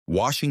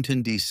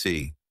Washington,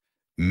 D.C.,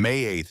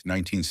 May 8,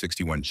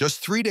 1961. Just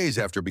 3 days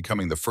after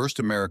becoming the first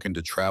American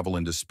to travel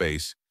into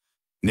space,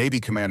 Navy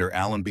Commander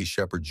Alan B.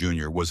 Shepard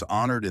Jr. was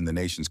honored in the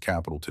nation's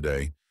capital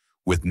today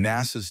with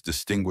NASA's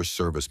Distinguished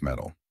Service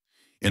Medal.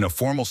 In a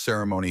formal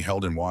ceremony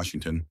held in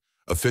Washington,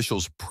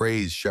 officials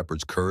praised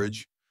Shepard's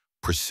courage,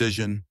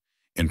 precision,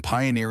 and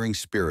pioneering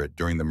spirit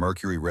during the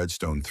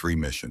Mercury-Redstone 3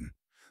 mission,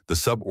 the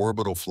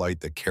suborbital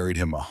flight that carried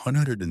him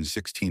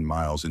 116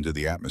 miles into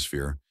the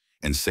atmosphere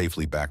and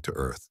safely back to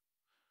Earth.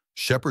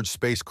 Shepard's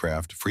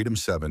spacecraft, Freedom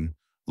 7,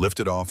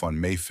 lifted off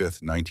on May 5,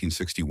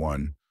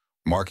 1961,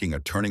 marking a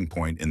turning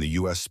point in the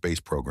U.S.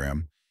 space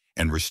program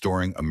and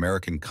restoring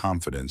American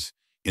confidence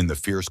in the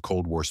fierce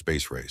Cold War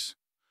space race.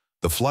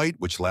 The flight,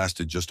 which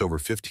lasted just over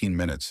 15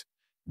 minutes,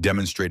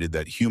 demonstrated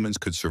that humans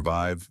could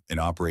survive and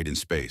operate in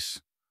space,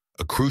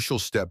 a crucial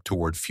step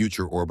toward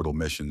future orbital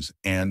missions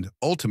and,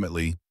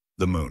 ultimately,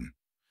 the Moon.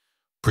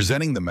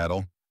 Presenting the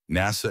medal,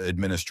 NASA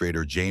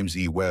Administrator James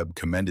E. Webb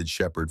commended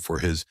Shepard for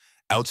his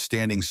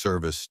outstanding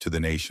service to the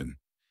nation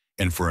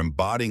and for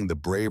embodying the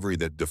bravery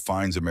that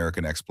defines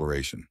American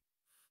exploration.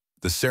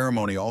 The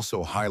ceremony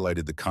also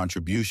highlighted the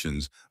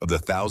contributions of the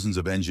thousands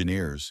of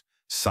engineers,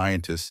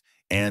 scientists,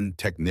 and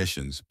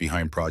technicians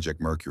behind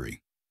Project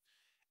Mercury.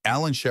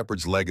 Alan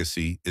Shepard's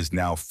legacy is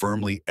now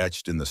firmly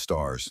etched in the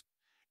stars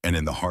and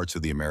in the hearts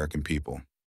of the American people.